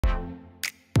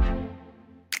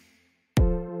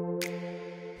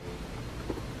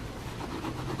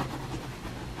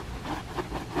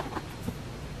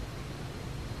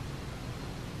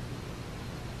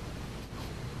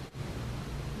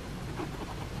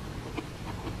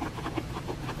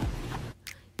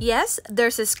Yes,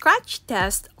 there's a scratch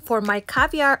test for my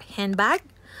Caviar handbag.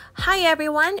 Hi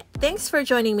everyone, thanks for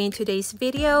joining me in today's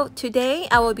video. Today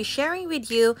I will be sharing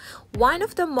with you one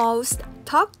of the most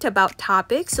talked about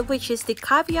topics, which is the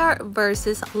Caviar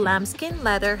versus Lambskin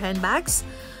leather handbags.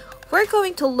 We're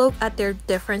going to look at their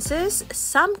differences,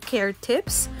 some care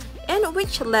tips, and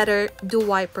which leather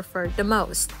do I prefer the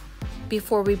most.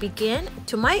 Before we begin,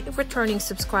 to my returning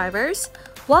subscribers,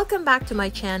 welcome back to my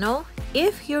channel.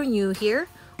 If you're new here,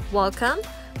 welcome.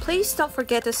 Please don't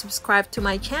forget to subscribe to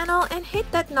my channel and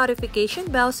hit that notification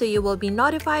bell so you will be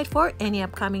notified for any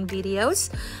upcoming videos.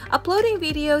 Uploading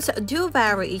videos do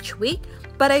vary each week,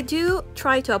 but I do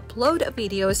try to upload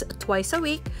videos twice a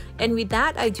week, and with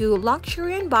that I do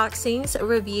luxury unboxings,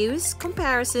 reviews,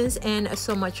 comparisons, and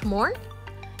so much more.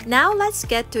 Now let's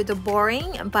get to the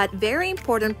boring but very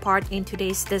important part in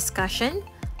today's discussion: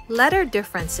 leather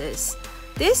differences.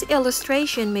 This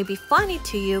illustration may be funny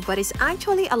to you, but it's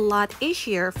actually a lot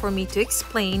easier for me to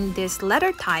explain these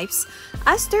leather types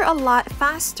as they're a lot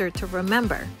faster to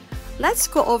remember. Let's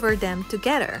go over them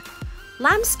together.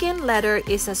 Lambskin leather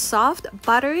is a soft,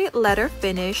 buttery leather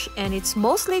finish, and it's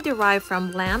mostly derived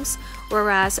from lambs,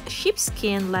 whereas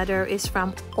sheepskin leather is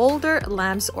from older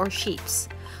lambs or sheep.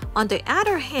 On the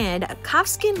other hand,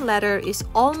 calfskin leather is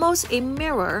almost a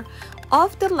mirror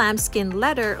of the lambskin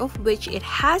leather, of which it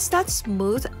has that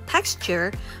smooth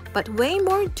texture but way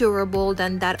more durable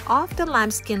than that of the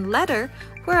lambskin leather,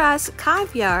 whereas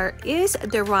caviar is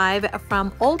derived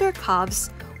from older calves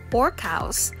or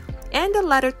cows, and the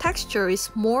leather texture is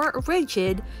more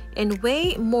rigid and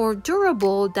way more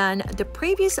durable than the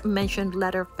previous mentioned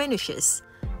leather finishes.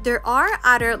 There are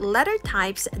other leather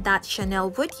types that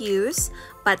Chanel would use,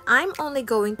 but I'm only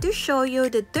going to show you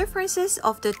the differences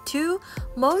of the two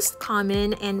most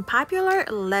common and popular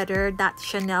leather that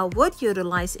Chanel would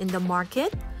utilize in the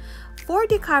market. For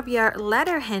the Caviar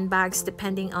leather handbags,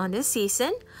 depending on the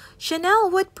season, Chanel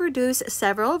would produce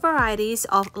several varieties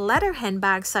of leather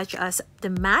handbags such as the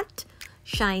matte,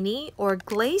 shiny, or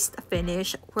glazed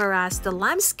finish, whereas the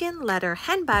lambskin leather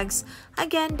handbags,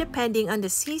 again depending on the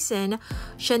season,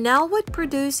 Chanel would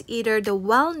produce either the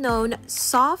well-known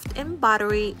soft and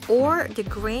buttery or the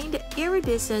grained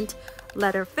iridescent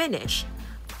leather finish.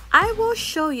 I will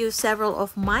show you several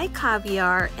of my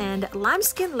caviar and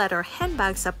lambskin leather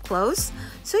handbags up close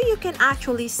so you can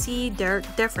actually see their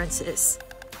differences.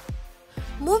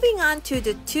 Moving on to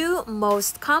the two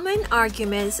most common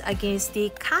arguments against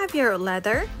the caviar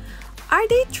leather. Are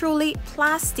they truly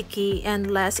plasticky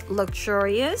and less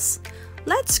luxurious?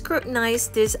 Let's scrutinize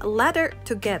this leather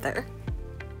together.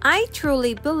 I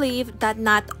truly believe that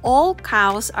not all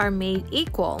cows are made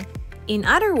equal. In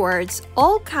other words,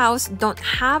 all cows don't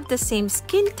have the same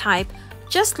skin type,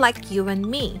 just like you and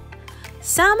me.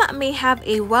 Some may have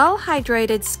a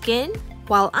well-hydrated skin,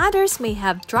 while others may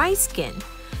have dry skin.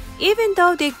 Even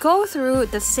though they go through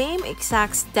the same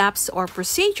exact steps or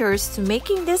procedures to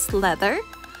making this leather,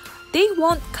 they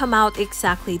won't come out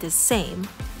exactly the same.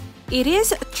 It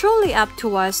is truly up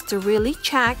to us to really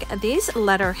check these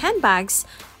leather handbags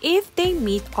if they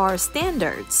meet our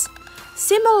standards.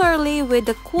 Similarly with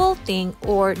the quilting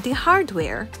or the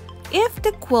hardware, if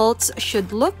the quilts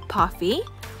should look puffy,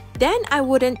 then I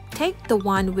wouldn't take the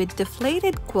one with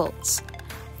deflated quilts.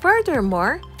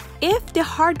 Furthermore, if the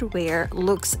hardware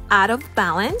looks out of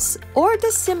balance or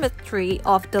the symmetry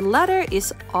of the leather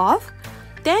is off,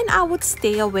 then I would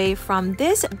stay away from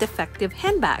these defective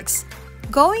handbags.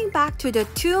 Going back to the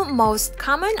two most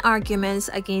common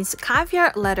arguments against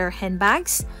caviar leather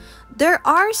handbags, there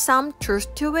are some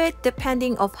truth to it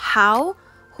depending on how,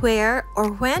 where,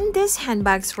 or when these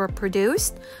handbags were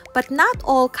produced, but not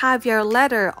all caviar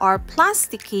leather are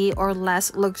plasticky or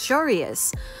less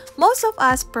luxurious. Most of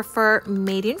us prefer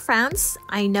made in France.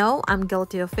 I know I'm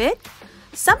guilty of it.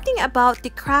 Something about the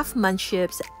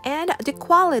craftsmanship and the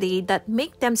quality that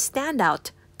make them stand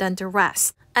out than the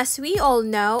rest. As we all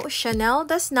know, Chanel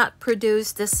does not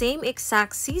produce the same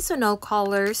exact seasonal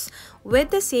colors with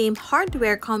the same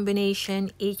hardware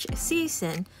combination each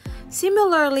season.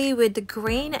 Similarly, with the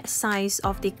grain size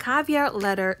of the caviar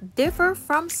leather differ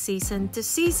from season to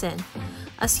season.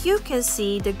 As you can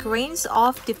see, the grains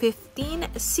of the 15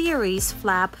 series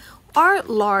flap are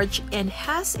large and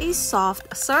has a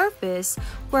soft surface,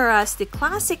 whereas the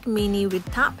classic mini with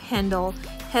top handle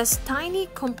has tiny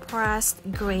compressed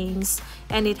grains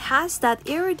and it has that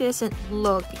iridescent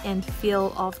look and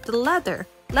feel of the leather.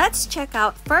 Let's check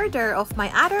out further of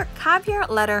my other caviar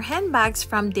leather handbags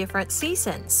from different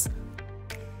seasons.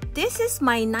 This is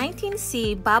my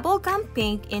 19C bubblegum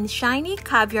pink in shiny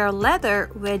caviar leather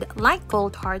with light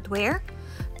gold hardware.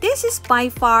 This is by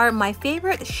far my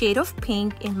favorite shade of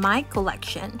pink in my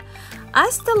collection,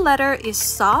 as the leather is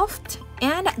soft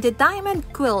and the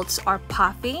diamond quilts are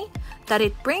puffy, that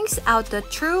it brings out the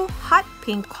true hot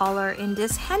pink color in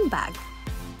this handbag.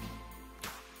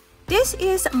 This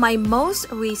is my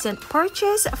most recent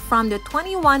purchase from the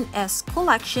 21S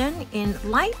collection in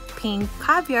light pink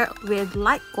caviar with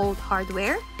light gold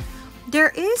hardware.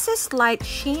 There is a slight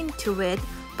sheen to it,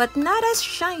 but not as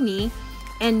shiny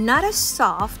and not as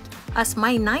soft as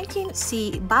my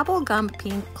 19C bubblegum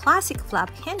pink classic flap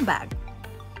handbag.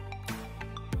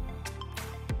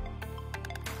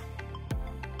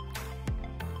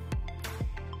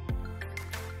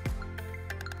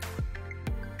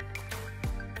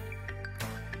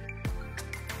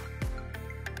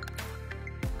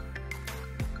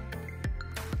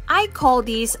 I call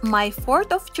these my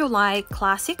 4th of July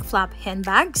classic flap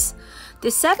handbags. The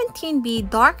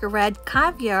 17B dark red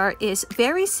caviar is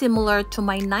very similar to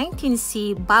my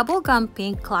 19C bubblegum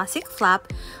pink classic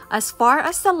flap as far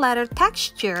as the leather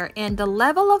texture and the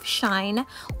level of shine,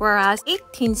 whereas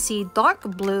 18C dark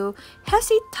blue has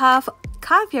a tough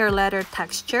caviar leather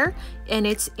texture and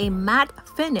it's a matte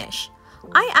finish.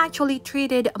 I actually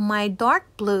treated my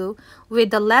dark blue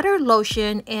with the leather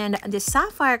lotion and the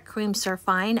sapphire cream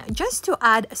surfine just to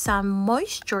add some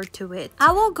moisture to it.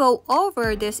 I will go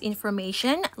over this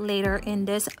information later in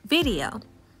this video.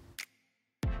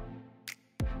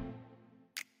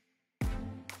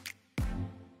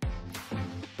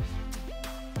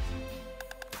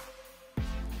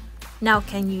 Now,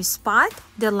 can you spot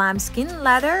the lambskin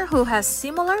leather who has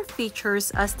similar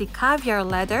features as the caviar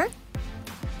leather?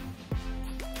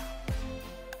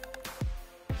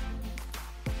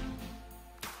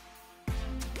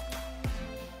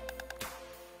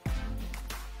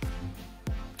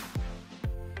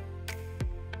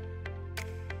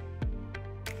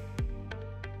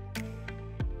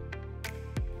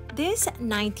 This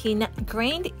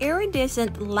 19-grained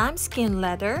iridescent lambskin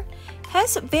leather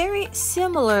has very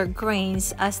similar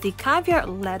grains as the caviar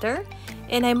leather,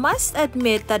 and I must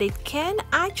admit that it can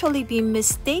actually be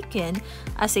mistaken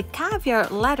as a caviar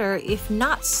leather if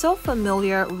not so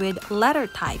familiar with leather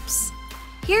types.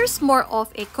 Here's more of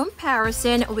a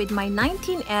comparison with my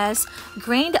 19S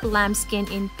grained lambskin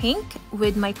in pink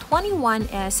with my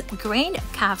 21S grained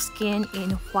calfskin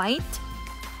in white.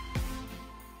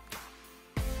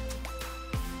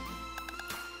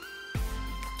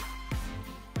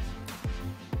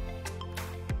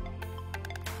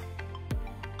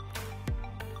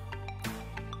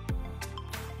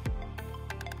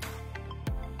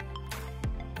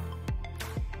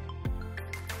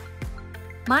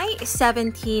 My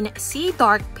 17C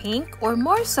dark pink, or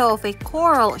more so of a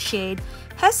coral shade,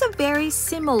 has a very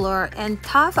similar and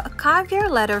tough caviar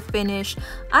leather finish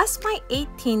as my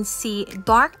 18C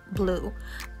dark blue,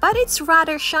 but it's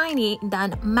rather shiny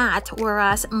than matte,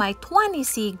 whereas my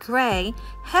 20C gray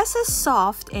has a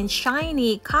soft and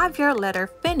shiny caviar leather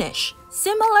finish,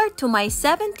 similar to my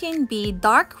 17B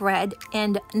dark red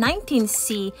and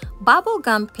 19C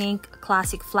bubblegum pink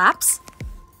classic flaps.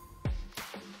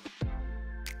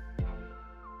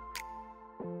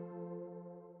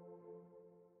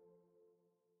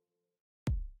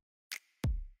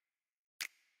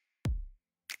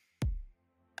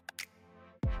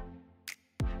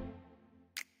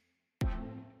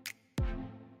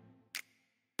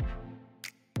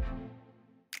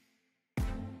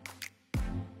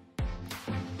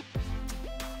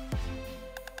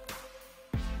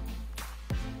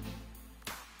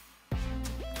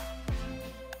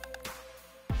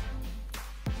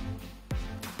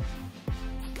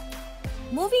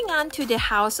 Moving on to the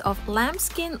house of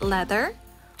lambskin leather,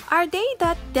 are they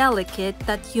that delicate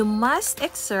that you must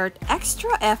exert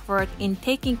extra effort in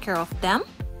taking care of them?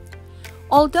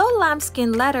 Although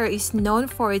lambskin leather is known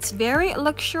for its very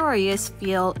luxurious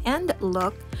feel and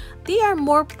look, they are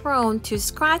more prone to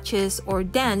scratches or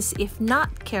dents if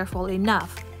not careful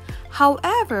enough.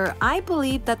 However, I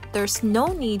believe that there's no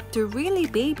need to really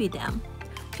baby them.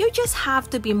 You just have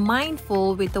to be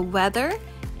mindful with the weather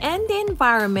and the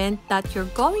environment that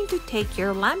you're going to take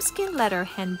your lambskin leather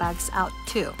handbags out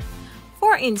to.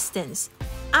 For instance,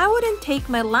 I wouldn't take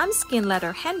my lambskin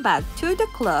leather handbag to the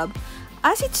club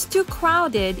as it's too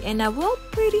crowded and I will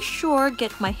pretty sure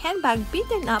get my handbag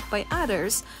beaten up by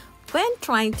others when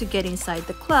trying to get inside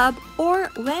the club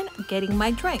or when getting my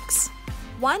drinks.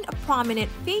 One prominent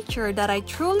feature that I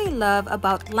truly love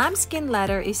about lambskin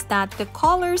leather is that the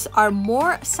colors are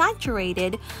more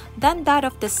saturated than that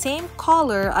of the same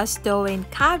color as though in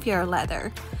caviar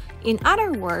leather. In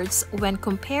other words, when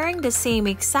comparing the same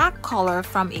exact color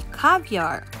from a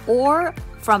caviar or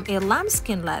from a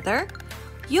lambskin leather,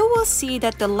 you will see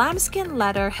that the lambskin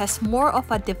leather has more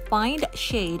of a defined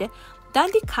shade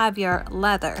than the caviar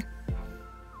leather.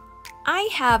 I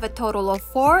have a total of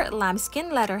 4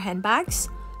 lambskin leather handbags,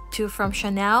 2 from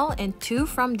Chanel and 2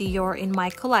 from Dior in my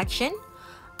collection.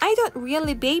 I don't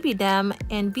really baby them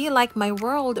and be like my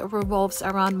world revolves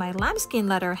around my lambskin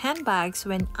leather handbags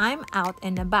when I'm out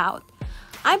and about.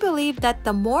 I believe that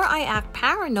the more I act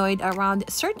paranoid around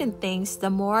certain things, the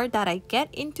more that I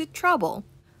get into trouble.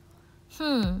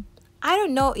 I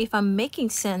don't know if I'm making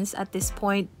sense at this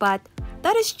point, but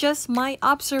that is just my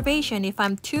observation if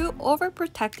I'm too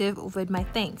overprotective with my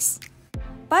things.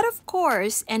 But of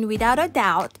course, and without a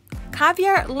doubt,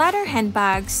 caviar leather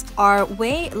handbags are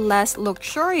way less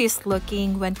luxurious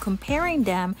looking when comparing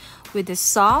them with the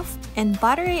soft and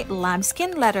buttery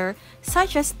lambskin leather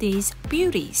such as these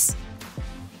beauties.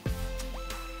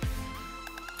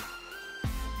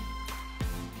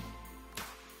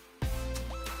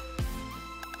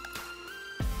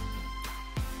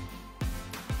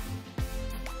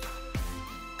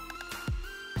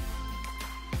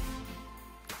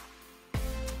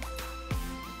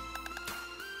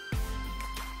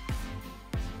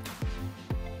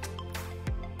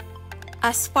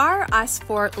 As far as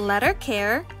for leather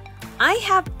care, I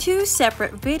have 2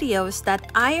 separate videos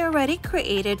that I already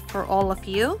created for all of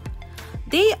you.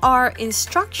 They are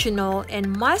instructional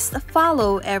and must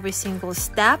follow every single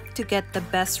step to get the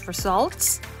best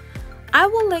results. I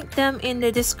will link them in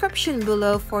the description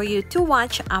below for you to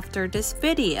watch after this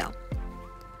video.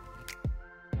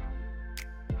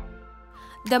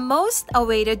 The most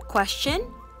awaited question: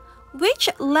 which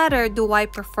leather do I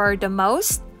prefer the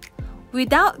most?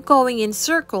 Without going in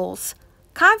circles,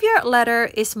 caviar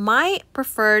leather is my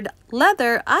preferred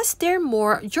leather as they're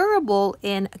more durable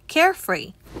and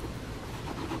carefree.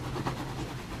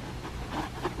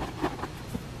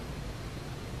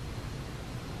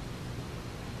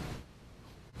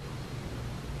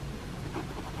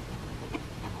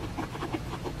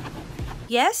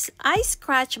 Yes, I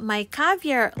scratched my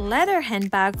caviar leather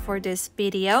handbag for this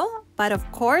video, but of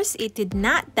course it did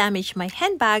not damage my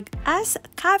handbag as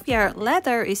caviar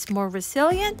leather is more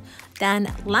resilient than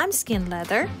lambskin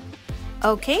leather.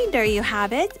 Okay, there you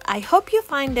have it. I hope you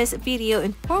find this video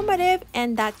informative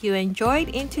and that you enjoyed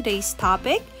in today's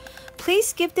topic.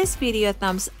 Please give this video a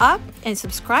thumbs up and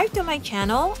subscribe to my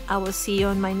channel. I will see you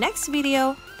on my next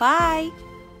video. Bye!